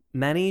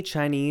Many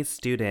Chinese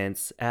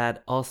students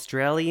at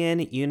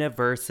Australian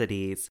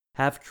universities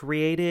have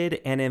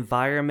created an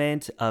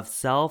environment of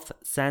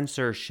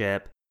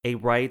self-censorship, a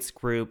rights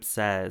group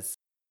says.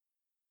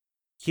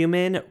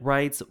 Human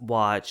Rights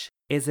Watch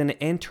is an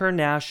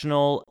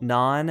international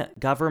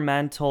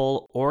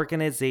non-governmental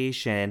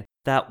organization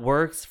that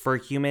works for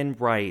human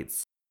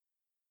rights.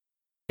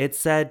 It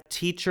said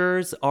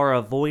teachers are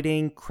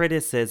avoiding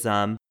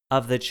criticism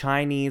of the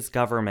Chinese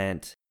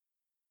government,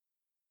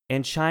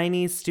 and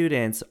Chinese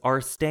students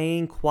are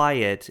staying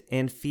quiet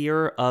in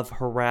fear of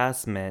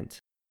harassment.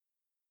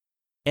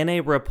 In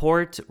a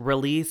report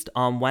released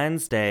on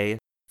Wednesday,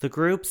 the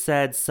group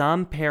said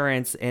some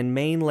parents in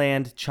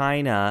mainland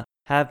China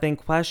have been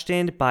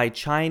questioned by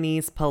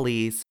Chinese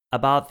police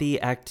about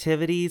the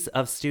activities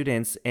of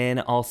students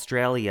in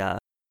Australia,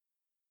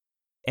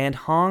 and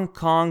Hong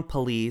Kong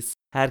police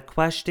had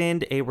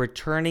questioned a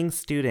returning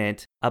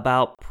student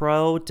about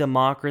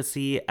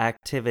pro-democracy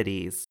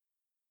activities.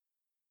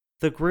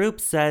 The group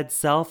said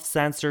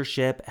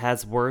self-censorship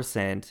has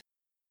worsened.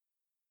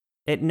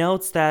 It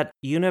notes that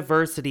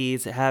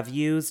universities have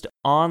used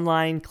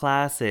online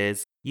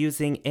classes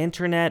using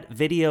internet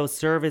video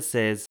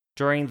services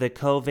during the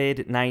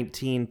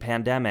COVID-19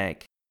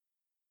 pandemic.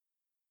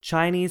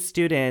 Chinese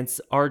students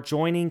are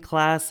joining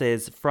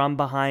classes from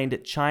behind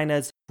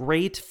China's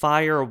Great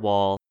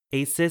Firewall,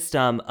 a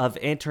system of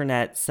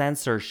internet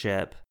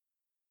censorship.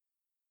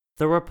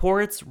 The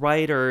report's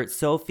writer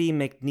Sophie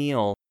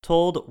McNeil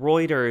told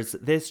Reuters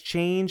this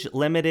change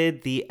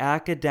limited the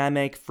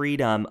academic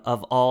freedom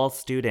of all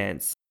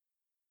students.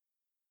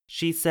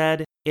 She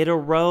said it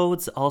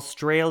erodes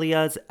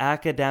Australia's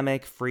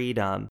academic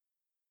freedom.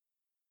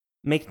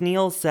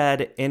 McNeil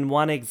said in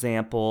one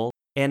example,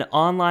 an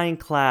online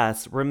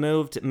class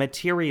removed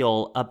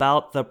material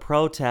about the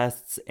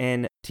protests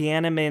in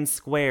Tiananmen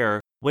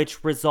Square,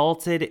 which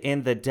resulted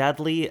in the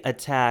deadly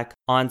attack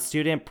on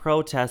student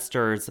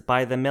protesters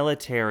by the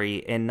military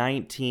in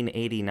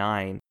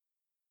 1989.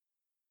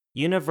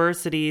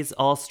 Universities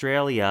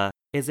Australia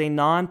is a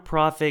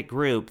non-profit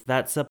group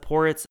that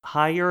supports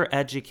higher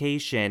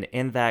education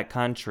in that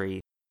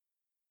country.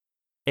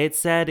 It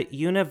said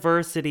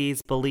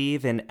universities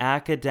believe in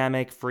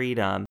academic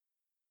freedom.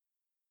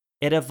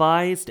 It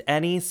advised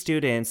any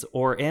students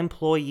or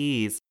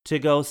employees to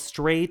go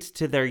straight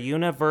to their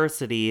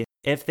university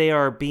if they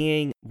are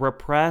being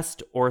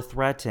repressed or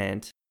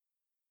threatened.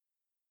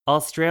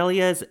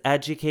 Australia's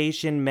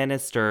Education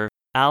Minister,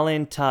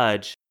 Alan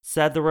Tudge,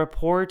 said the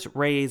report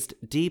raised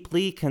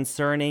deeply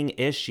concerning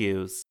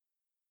issues.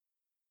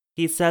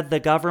 He said the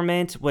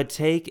government would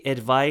take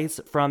advice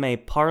from a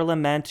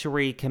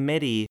parliamentary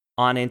committee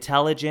on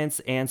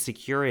intelligence and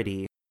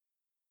security.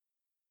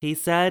 He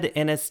said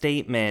in a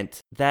statement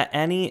that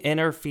any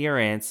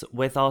interference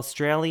with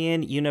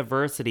Australian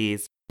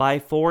universities by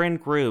foreign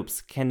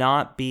groups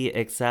cannot be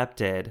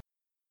accepted.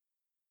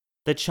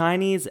 The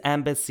Chinese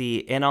embassy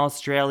in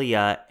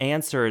Australia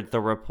answered the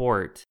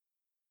report.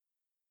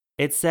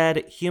 It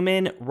said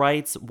Human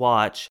Rights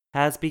Watch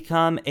has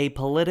become a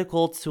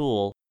political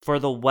tool for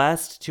the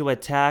West to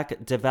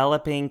attack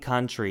developing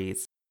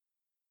countries.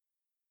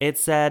 It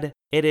said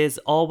it is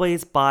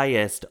always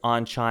biased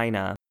on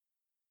China.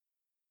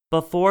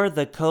 Before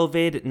the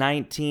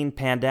COVID-19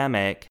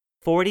 pandemic,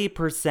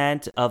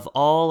 40% of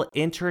all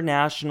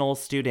international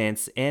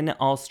students in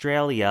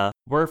Australia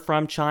were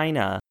from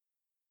China.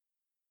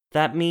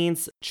 That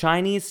means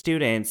Chinese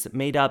students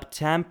made up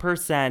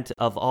 10%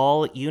 of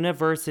all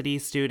university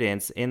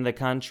students in the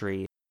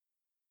country.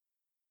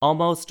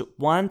 Almost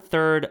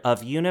one-third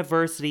of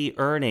university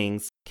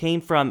earnings came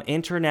from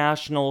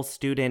international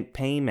student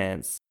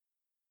payments.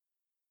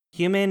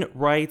 Human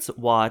Rights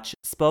Watch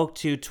spoke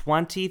to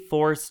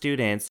 24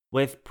 students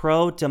with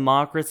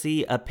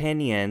pro-democracy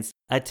opinions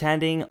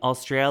attending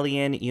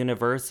Australian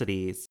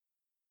universities.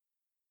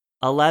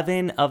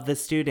 11 of the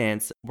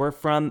students were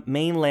from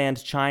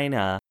mainland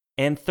China,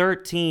 and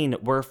 13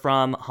 were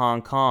from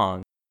Hong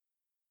Kong.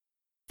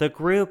 The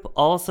group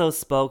also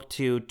spoke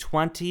to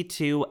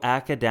 22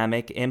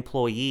 academic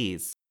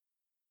employees.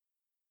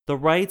 The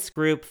rights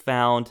group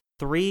found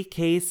 3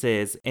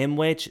 cases in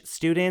which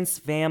students'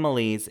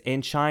 families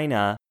in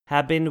China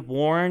have been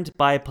warned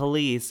by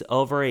police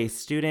over a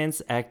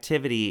student's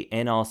activity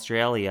in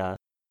Australia.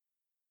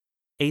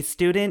 A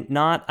student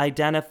not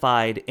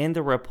identified in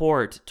the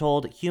report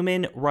told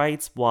Human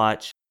Rights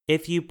Watch,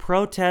 if you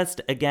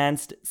protest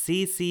against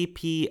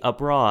CCP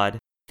abroad,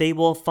 they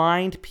will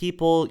find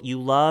people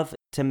you love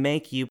to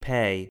make you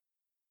pay,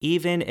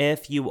 even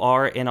if you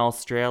are in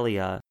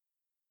Australia.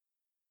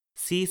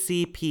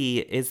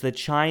 CCP is the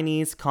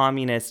Chinese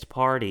Communist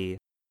Party.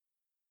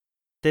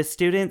 The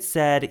student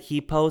said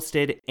he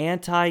posted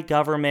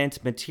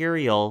anti-government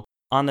material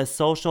on the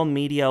social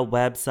media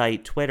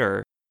website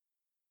Twitter.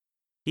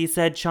 He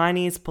said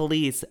Chinese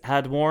police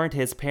had warned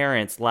his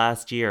parents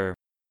last year.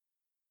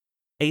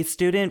 A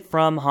student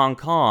from Hong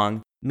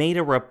Kong made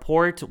a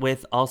report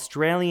with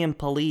Australian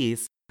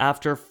police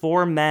after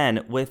 4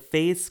 men with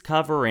face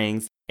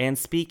coverings and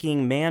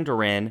speaking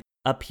Mandarin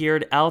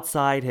appeared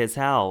outside his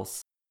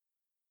house.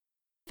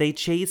 they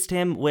chased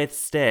him with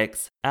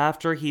sticks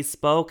after he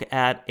spoke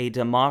at a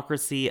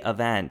democracy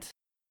event.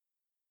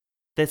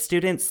 The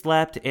student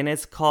slept in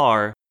his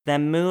car,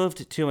 then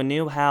moved to a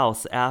new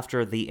house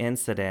after the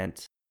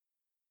incident.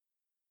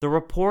 The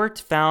report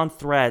found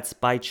threats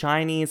by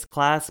Chinese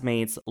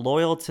classmates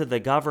loyal to the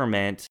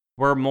government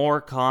were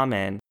more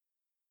common.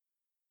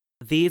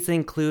 These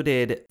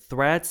included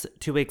threats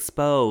to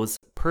expose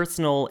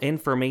personal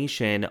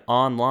information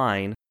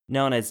online,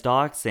 known as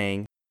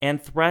doxing,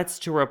 and threats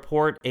to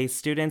report a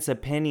student's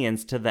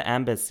opinions to the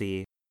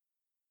embassy.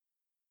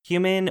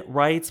 Human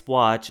Rights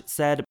Watch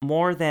said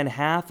more than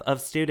half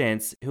of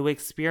students who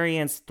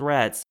experienced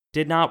threats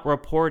did not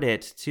report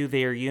it to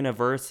their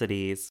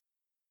universities.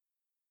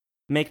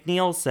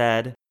 McNeil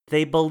said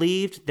they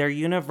believed their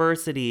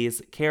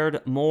universities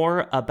cared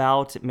more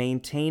about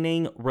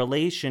maintaining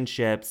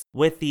relationships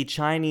with the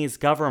Chinese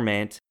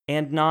government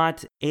and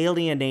not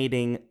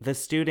alienating the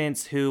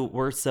students who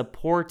were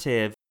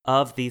supportive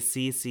of the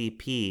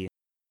CCP.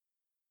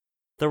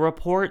 The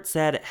report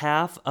said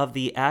half of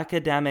the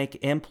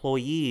academic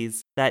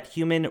employees that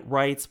Human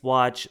Rights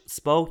Watch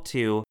spoke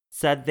to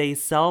said they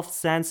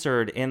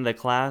self-censored in the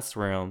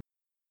classroom.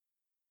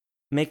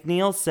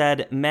 McNeil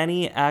said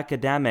many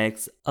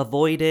academics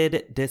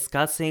avoided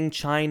discussing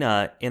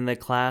China in the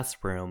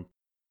classroom.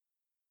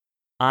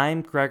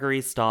 I'm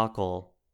Gregory Stockel.